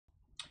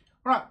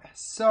Right,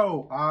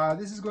 so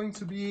this is going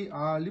to be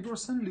Libra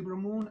Sun, Libra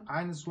Moon,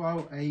 and as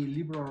well a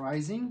Libra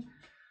Rising.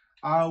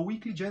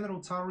 Weekly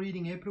General Tarot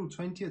reading April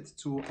 20th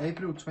to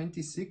April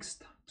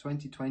 26th,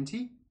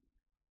 2020.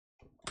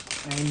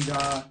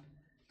 And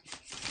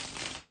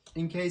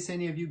in case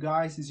any of you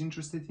guys is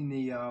interested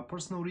in a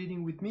personal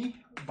reading with me,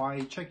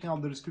 by checking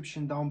out the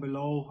description down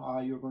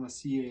below, you're going to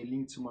see a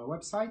link to my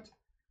website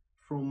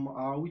from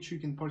which you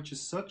can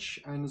purchase such.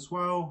 And as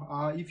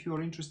well, if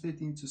you're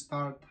interested in to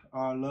start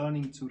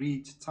learning to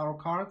read tarot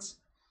cards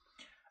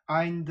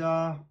and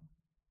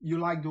you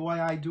like the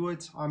way I do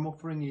it, I'm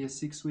offering a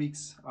 6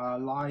 weeks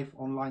live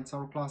online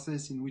tarot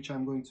classes in which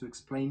I'm going to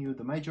explain you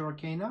the major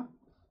arcana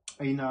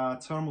in a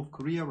term of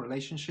career,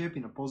 relationship,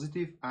 in a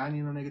positive and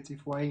in a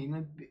negative way,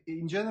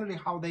 in generally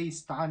how they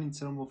stand in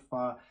terms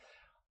of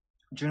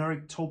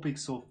generic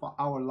topics of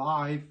our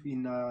life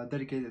in a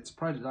dedicated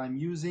spread that I'm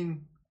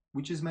using,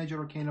 which is major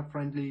arcana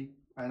friendly,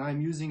 and I'm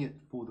using it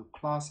for the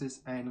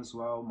classes and as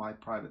well my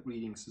private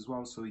readings as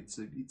well. So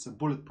it's a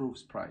bulletproof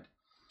spread.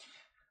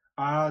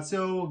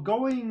 So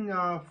going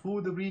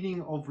through the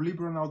reading of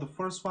Libra now, the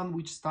first one,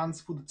 which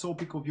stands for the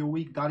topic of your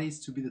week, that is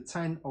to be the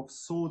 10 of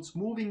Swords.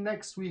 Moving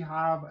next, we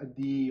have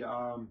the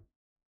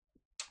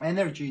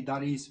energy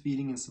that is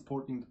feeding and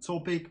supporting the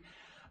topic.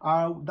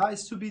 That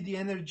is to be the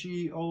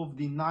energy of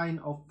the 9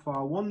 of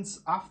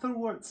Wands.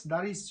 Afterwards,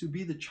 that is to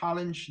be the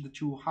challenge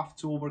that you have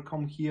to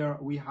overcome. Here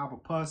we have a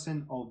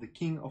person of the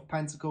King of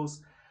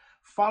Pentacles,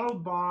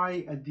 followed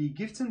by the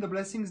gifts and the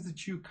blessings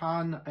that you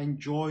can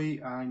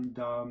enjoy and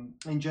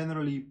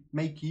generally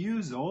make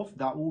use of.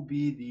 That will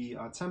be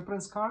the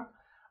Temperance card.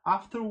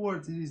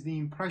 Afterwards, it is the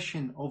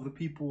impression of the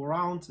people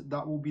around.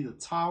 That will be the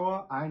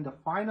Tower. And the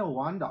final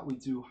one that we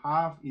do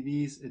have, it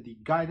is the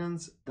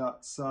Guidance.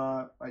 That's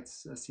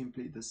it's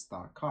simply the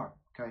Star card.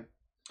 Okay,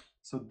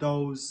 so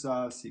those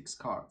 6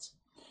 cards.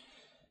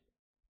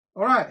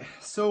 All right,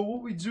 so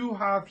what we do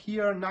have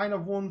here, 9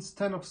 of Wands,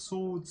 10 of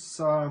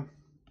Swords.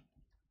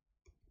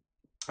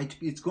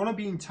 It's going to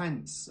be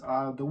intense.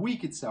 The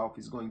week itself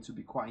is going to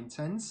be quite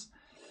intense.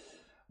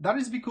 That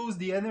is because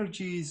the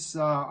energies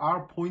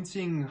are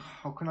pointing,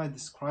 how can I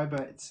describe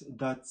it?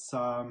 That's,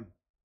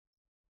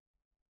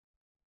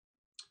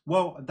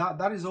 well,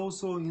 that is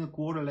also in a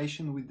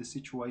correlation with the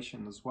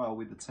situation as well,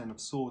 with the 10 of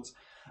Swords.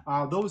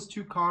 Those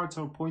 2 cards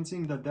are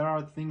pointing that there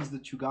are things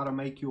that you got to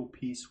make your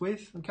peace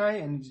with, okay?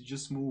 And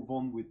just move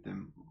on with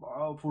them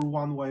for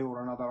one way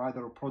or another,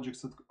 either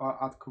projects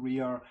at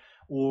career,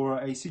 or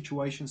a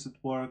situations at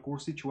work, or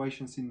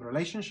situations in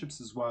relationships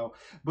as well.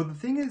 But the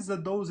thing is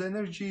that those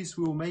energies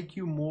will make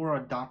you more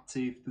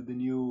adaptive to the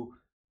new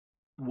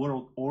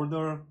world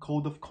order,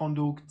 code of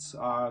conduct,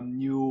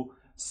 new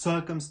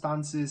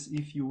circumstances,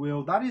 if you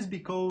will. That is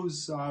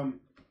because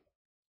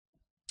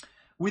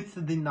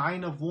with the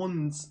 9 of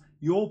Wands,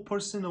 your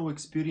personal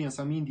experience,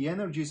 I mean, the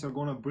energies are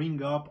going to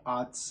bring up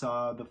at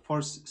the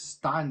first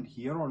stand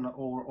here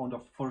or on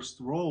the first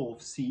row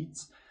of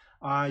seats,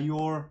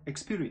 your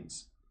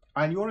experience.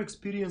 And your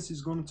experience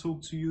is going to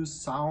talk to you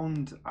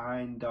sound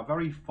and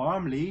very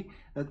firmly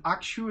that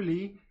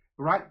actually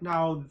right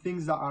now the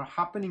things that are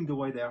happening the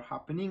way they are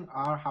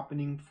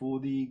happening for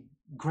the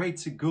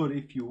greater good,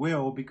 if you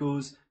will,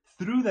 because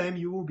through them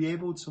you will be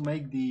able to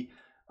make the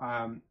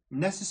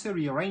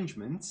necessary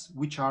arrangements,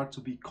 which are to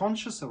be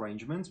conscious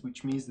arrangements,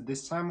 which means that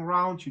this time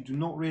around you do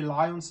not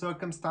rely on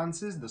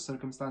circumstances. The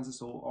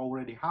circumstances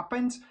already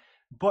happened,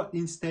 but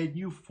instead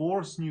you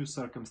force new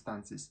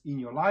circumstances in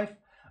your life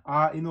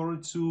in order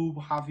to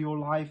have your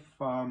life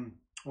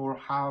or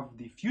have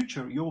the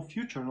future, your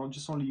future, not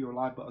just only your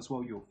life, but as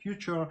well your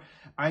future,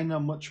 in a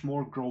much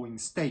more growing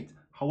state.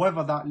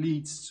 However, that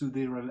leads to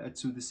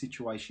the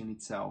situation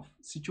itself.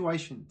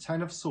 Situation,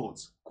 10 of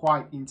Swords,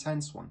 quite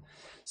intense one.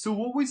 So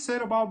what we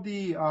said about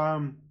the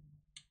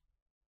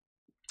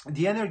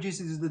energies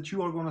is that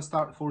you are going to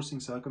start forcing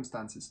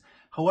circumstances.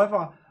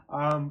 However,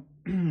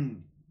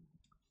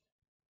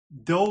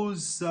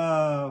 those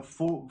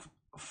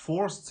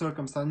forced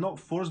circumstances, not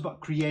forced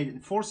but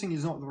created, forcing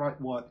is not the right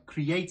word,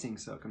 creating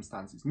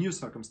circumstances, new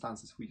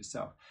circumstances for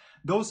yourself.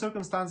 Those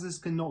circumstances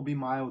cannot be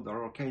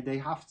milder, okay? They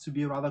have to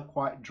be rather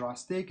quite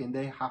drastic, and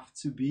they have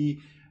to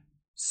be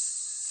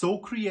so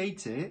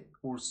created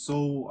or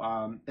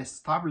so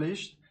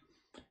established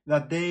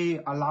that they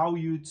allow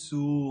you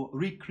to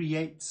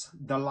recreate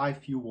the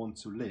life you want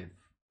to live.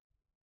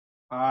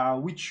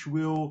 Which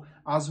will,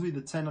 as with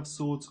the 10 of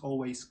Swords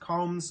always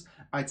comes,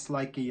 it's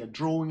like a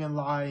drawing a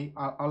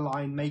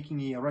line,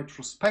 making a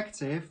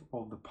retrospective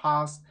of the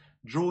past,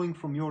 drawing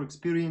from your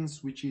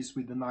experience, which is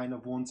with the 9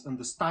 of Wands,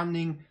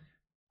 understanding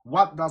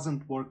what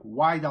doesn't work,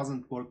 why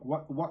doesn't work,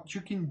 what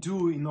you can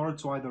do in order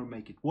to either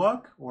make it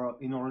work or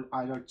in order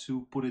either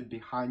to put it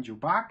behind your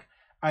back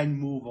and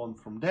move on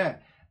from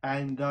there.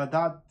 And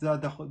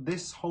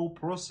this whole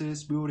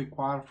process will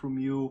require from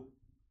you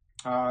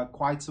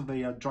quite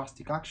severe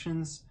drastic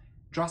actions,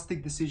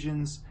 drastic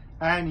decisions,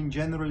 and in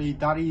generally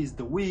that is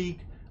the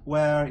week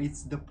where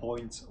it's the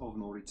point of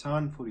no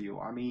return for you.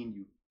 I mean,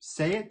 you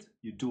say it,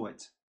 you do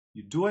it.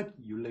 You do it,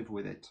 you live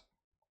with it.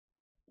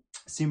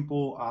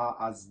 Simple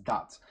as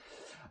that.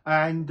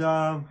 And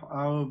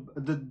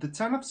the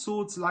Ten of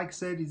Swords, like I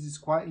said, is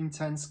quite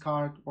intense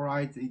card, all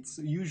right? It's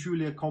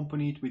usually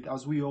accompanied with,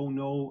 as we all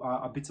know,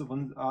 a bit of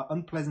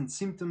unpleasant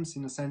symptoms,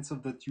 in the sense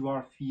of that you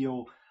are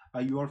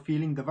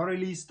feeling the very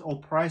least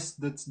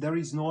oppressed, that there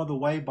is no other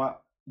way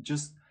but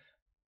just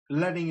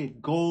letting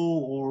it go,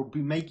 or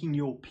be making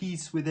your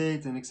peace with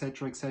it, and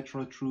etc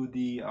through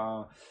the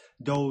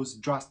those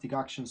drastic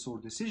actions or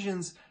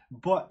decisions.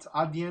 But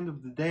at the end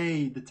of the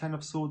day, the Ten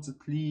of Swords,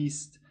 at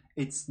least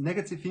its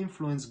negative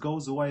influence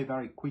goes away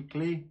very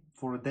quickly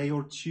for a day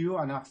or two,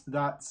 and after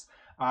that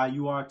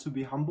you are to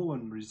be humble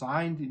and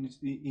resigned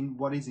in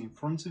what is in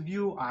front of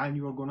you, and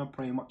you are gonna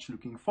pretty much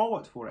looking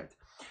forward for it.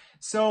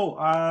 So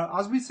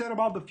as we said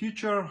about the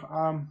future,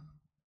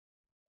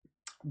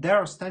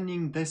 there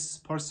standing this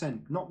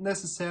person, not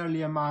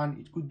necessarily a man,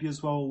 it could be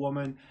as well a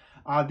woman.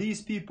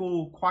 These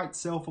people, quite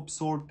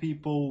self-absorbed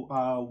people,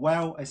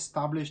 well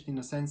established in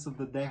the sense of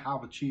that they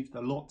have achieved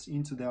a lot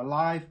into their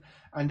life,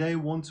 and they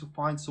want to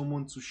find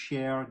someone to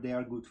share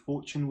their good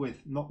fortune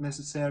with. Not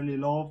necessarily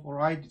love, all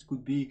right? It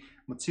could be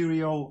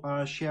material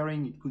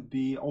sharing, it could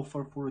be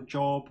offer for a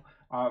job,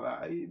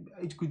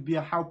 it could be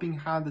a helping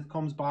hand that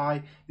comes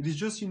by. It is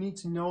just, you need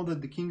to know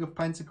that the King of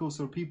Pentacles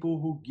are people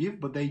who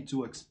give, but they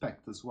do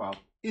expect as well.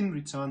 In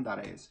return,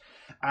 that is.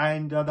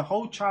 And the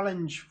whole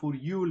challenge for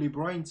you,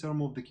 Libra, in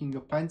terms of the King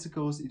of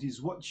Pentacles, it is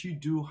what you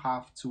do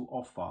have to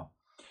offer.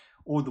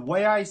 Or the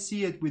way I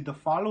see it with the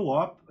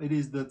follow-up, it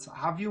is that,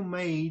 have you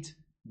made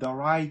the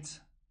right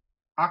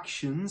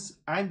actions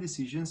and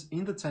decisions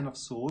in the Ten of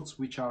Swords,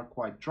 which are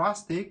quite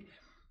drastic,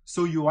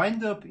 so you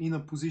end up in a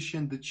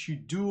position that you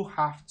do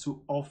have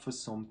to offer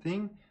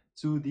something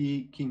to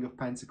the King of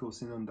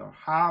Pentacles in under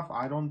half.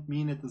 I don't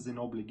mean it as an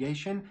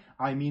obligation,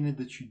 I mean it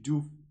that you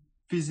do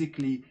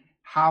physically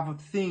have a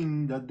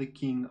thing that the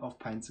King of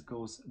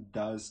Pentacles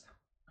does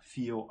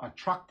feel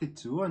attracted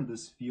to, and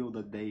does feel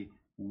that they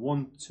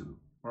want to,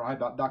 right?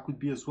 But that could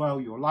be as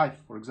well your life.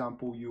 For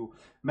example, you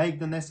make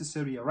the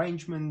necessary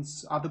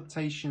arrangements,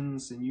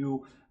 adaptations, and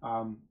you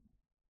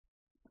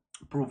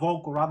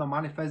provoke, or rather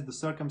manifest, the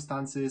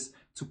circumstances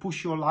to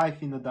push your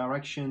life in a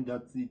direction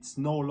that it's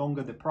no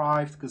longer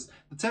deprived. Because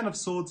the Ten of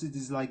Swords, it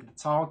is like the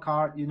Tower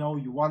card, you know,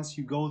 once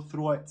you go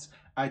through it,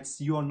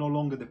 you are no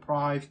longer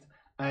deprived.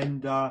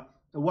 And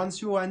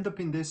once you end up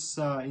in this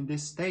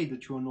state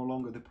that you are no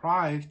longer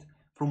deprived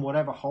from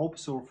whatever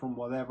hopes or from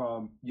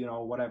whatever, you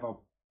know, whatever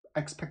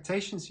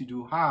expectations you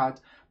do had,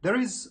 there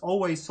is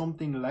always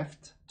something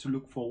left to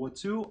look forward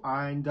to,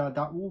 and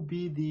that will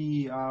be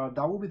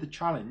the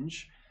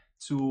challenge,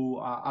 to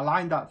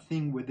align that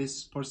thing with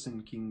this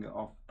person, King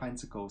of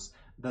Pentacles,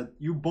 that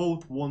you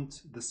both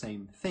want the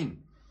same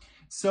thing.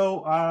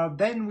 So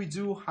then we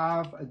do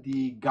have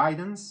the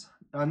guidance,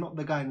 not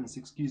the guidance,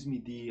 excuse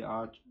me, the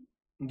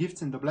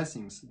gifts and the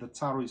blessings that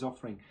Tarot is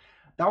offering.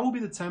 That will be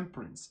the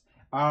Temperance.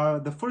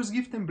 The first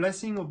gift and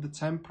blessing of the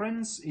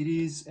Temperance, it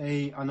is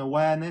an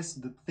awareness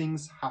that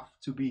things have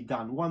to be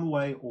done one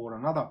way or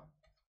another.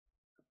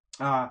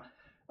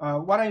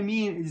 What I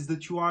mean is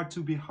that you are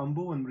to be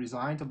humble and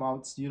resigned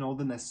about, you know,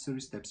 the necessary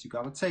steps you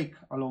gotta take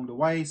along the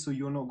way, so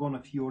you're not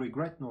gonna feel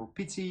regret nor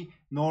pity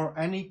nor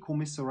any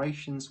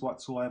commiserations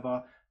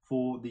whatsoever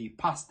for the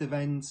past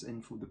events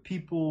and for the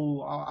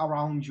people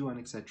around you, and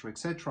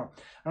etc.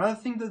 Another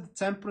thing that the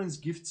Temperance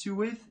gifts you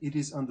with, it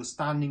is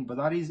understanding, but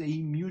that is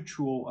a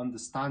mutual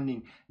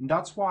understanding, and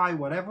that's why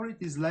whatever it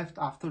is left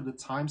after the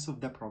times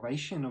of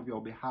deprivation of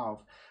your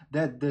behalf,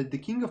 that the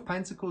King of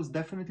Pentacles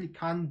definitely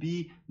can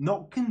be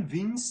not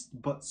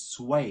convinced but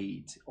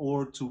swayed,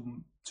 or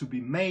to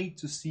be made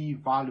to see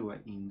value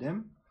in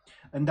them,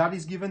 and that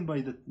is given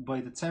by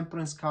the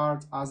Temperance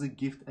card as a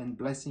gift and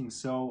blessing.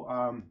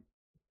 So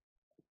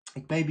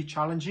it may be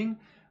challenging,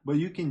 but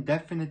you can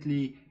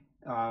definitely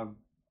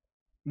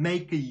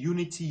make a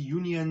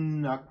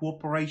union,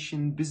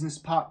 cooperation, business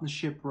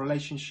partnership,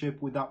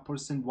 relationship with that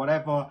person,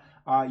 whatever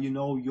you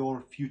know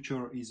your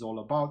future is all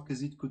about,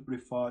 because it could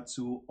refer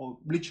to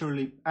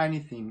literally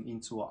anything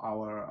into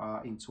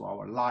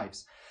our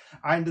lives.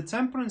 And the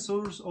Temperance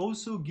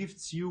also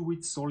gifts you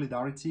with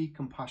solidarity,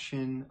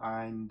 compassion,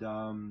 and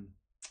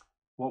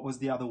what was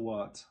the other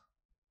word?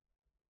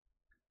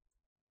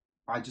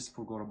 I just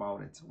forgot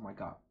about it. Oh my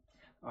god.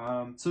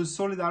 So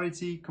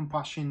solidarity,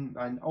 compassion,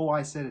 and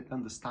I said it,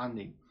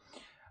 understanding.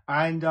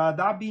 And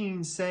that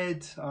being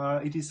said,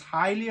 it is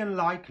highly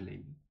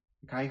unlikely,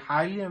 okay,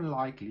 highly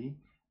unlikely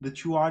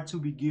that you are to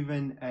be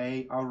given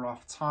a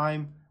rough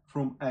time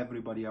from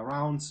everybody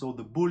around. So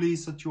the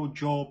bullies at your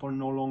job are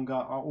no longer,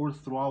 or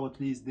throughout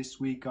at least this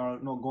week, are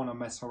not gonna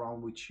mess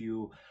around with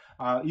you.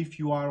 If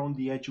you are on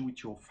the edge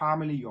with your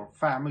family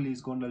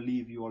is going to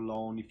leave you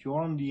alone. If you're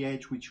on the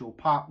edge with your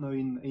partner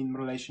in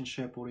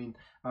relationship or in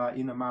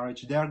a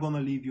marriage, they're going to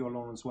leave you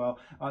alone as well.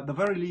 At the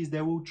very least,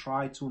 they will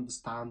try to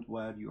understand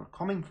where you're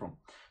coming from.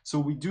 So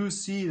we do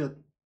see that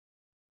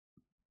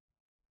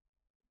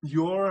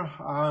your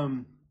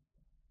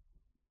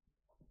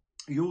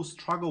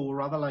struggle, or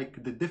rather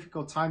like the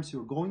difficult times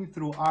you're going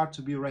through, are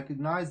to be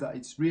recognized, that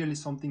it's really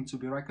something to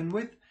be reckoned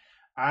with.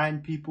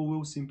 and people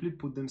will simply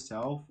put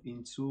themselves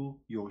into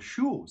your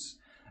shoes.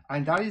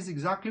 And that is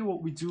exactly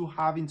what we do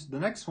have into the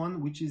next one,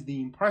 which is the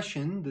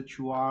impression that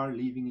you are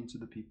leaving into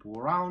the people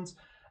around.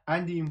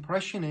 And the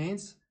impression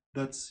is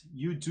that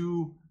you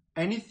do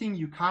anything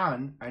you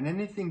can, and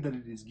anything that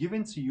it is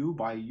given to you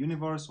by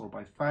universe or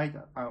by fate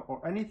or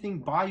anything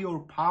by your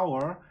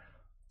power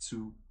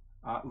to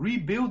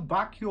rebuild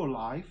back your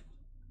life,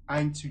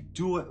 and to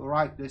do it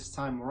right this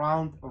time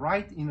around,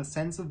 right in a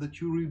sense of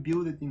that you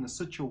rebuild it in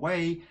such a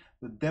way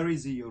that there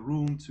is a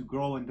room to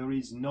grow and there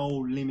is no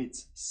limits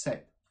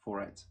set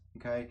for it.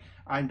 Okay,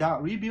 and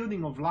that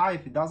rebuilding of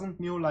life, it doesn't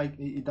mean like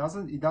it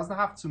doesn't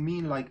have to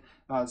mean like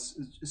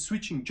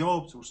switching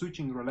jobs or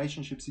switching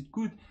relationships. It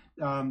could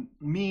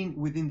mean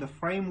within the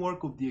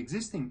framework of the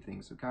existing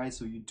things. Okay,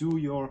 so you do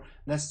your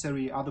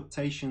necessary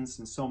adaptations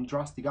and some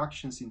drastic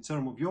actions in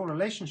terms of your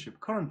relationship,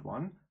 current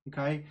one,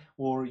 okay,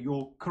 or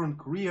your current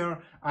career,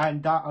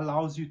 and that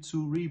allows you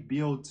to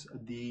rebuild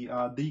the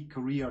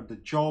career, the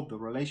job, the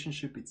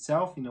relationship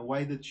itself in a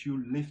way that you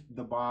lift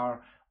the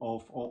bar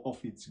of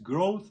its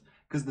growth.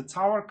 Because the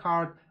Tower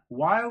card,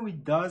 while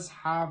it does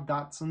have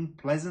that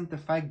unpleasant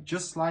effect,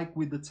 just like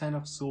with the Ten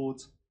of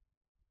Swords,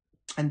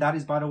 and that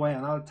is, by the way,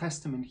 another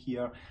testament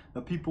here,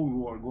 the people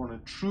who are going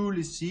to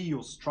truly see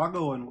your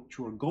struggle and what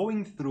you are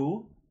going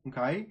through,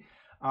 okay,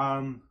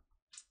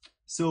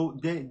 so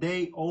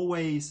they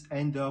always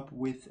end up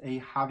with a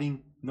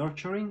having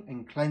nurturing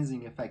and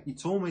cleansing effect.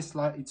 It's almost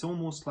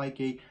like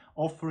a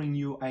offering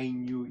you a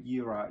new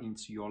era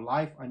into your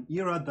life, an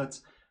era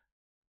that's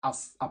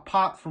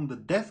apart from the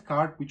Death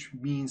card, which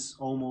means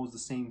almost the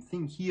same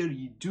thing. Here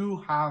you do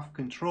have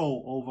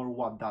control over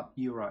what that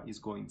era is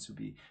going to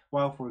be.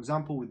 Well, for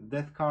example, with the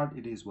Death card,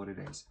 it is what it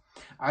is.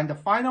 And the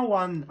final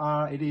one,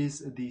 it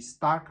is the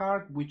Star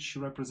card, which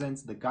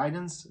represents the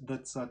guidance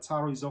that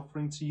Tarot is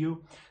offering to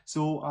you.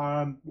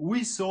 So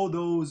we saw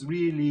those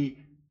really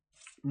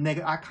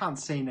I can't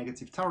say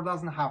negative. Tarot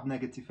doesn't have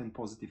negative and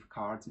positive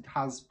cards. It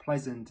has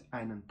pleasant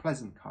and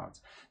unpleasant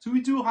cards. So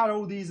we do have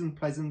all these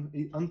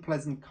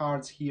unpleasant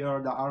cards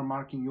here that are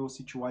marking your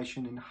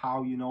situation and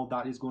how you know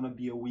that is going to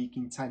be a week,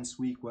 intense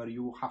week, where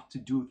you have to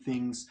do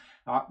things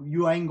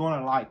you ain't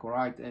gonna like, all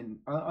right? And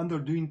under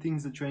doing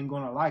things that you ain't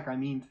gonna like, I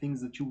mean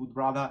things that you would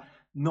rather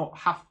not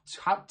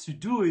have to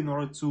do in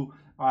order to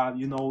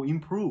you know,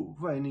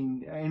 improve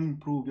and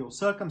improve your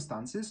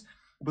circumstances.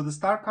 But the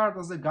Star card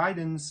as a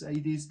guidance,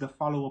 it is the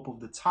follow-up of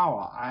the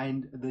Tower,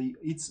 and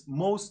its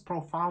most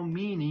profound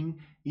meaning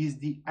is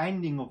the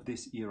ending of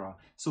this era.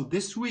 So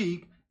this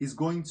week is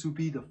going to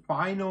be the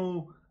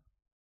final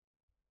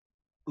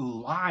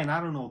line, I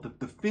don't know,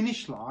 the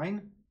finish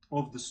line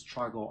of the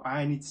struggle.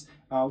 And it's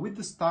with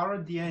the Star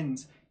at the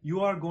end, you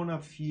are gonna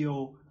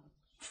feel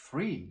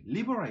free,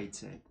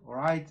 liberated, all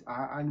right?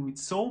 And with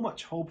so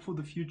much hope for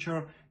the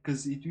future,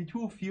 because it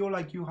will feel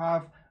like you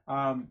have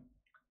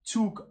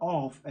took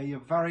off a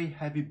very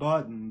heavy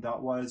burden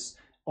that was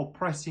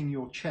oppressing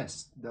your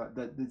chest,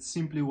 that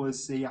simply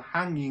was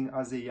hanging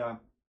as a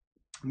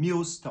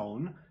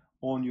millstone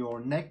on your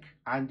neck,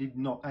 and did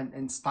not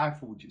and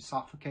stifled you,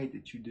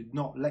 suffocated you, did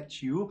not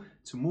let you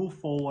to move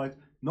forward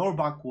nor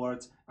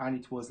backwards, and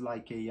it was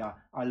like a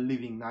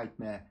living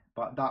nightmare.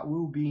 But that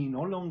will be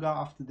no longer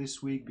after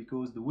this week,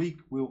 because the week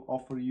will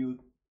offer you,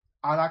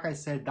 like I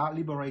said, that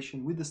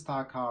liberation with the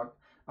Star card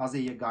as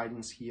a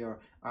guidance here,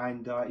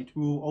 and it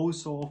will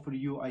also offer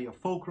you a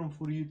fulcrum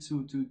for you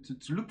to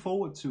look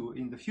forward to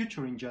in the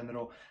future in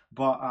general,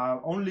 but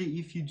only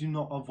if you do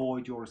not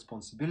avoid your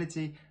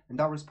responsibility. And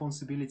that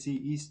responsibility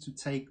is to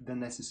take the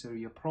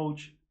necessary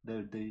approach,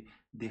 the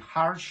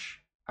harsh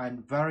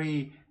and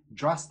very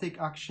drastic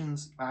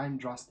actions and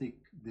drastic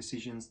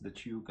decisions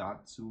that you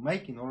got to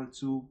make in order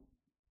to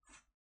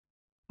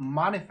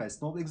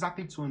manifest, not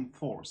exactly to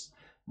enforce,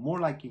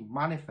 more like a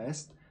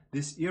manifest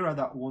this era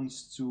that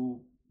wants to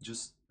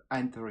just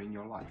enter in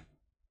your life.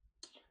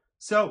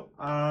 So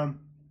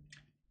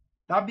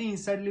that being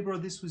said, Libra,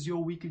 this was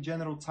your weekly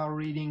general tarot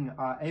reading,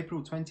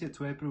 April 20th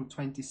to April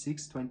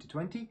 26th,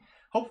 2020.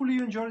 Hopefully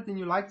you enjoyed it and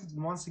you liked it.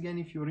 And once again,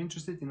 if you're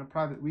interested in a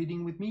private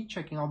reading with me,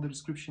 checking out the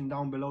description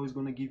down below is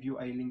going to give you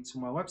a link to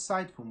my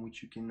website from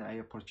which you can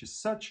purchase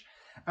such.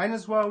 And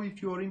as well,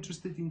 if you're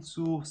interested in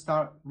to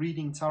start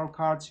reading tarot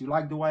cards, you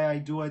like the way I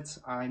do it,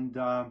 and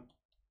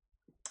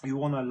you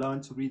want to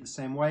learn to read the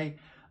same way,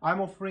 I'm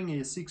offering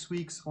a 6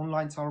 weeks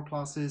online tarot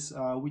classes,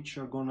 which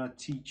are gonna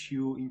teach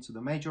you into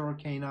the major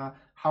arcana,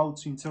 how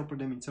to interpret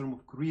them in terms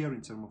of career, in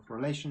terms of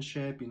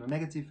relationship, in a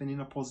negative and in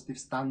a positive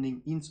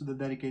standing, into the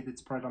dedicated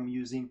spread I'm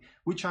using,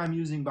 which I'm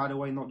using, by the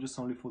way, not just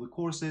only for the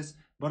courses,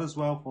 but as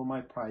well for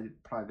my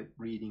private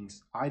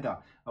readings either,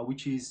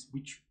 which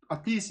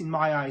at least in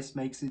my eyes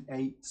makes it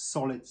a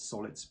solid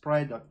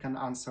spread that can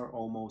answer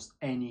almost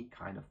any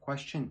kind of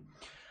question.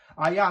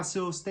 Yeah,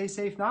 so stay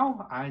safe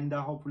now, and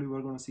hopefully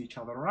we're going to see each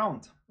other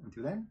around.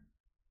 Until then,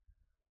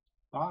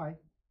 bye.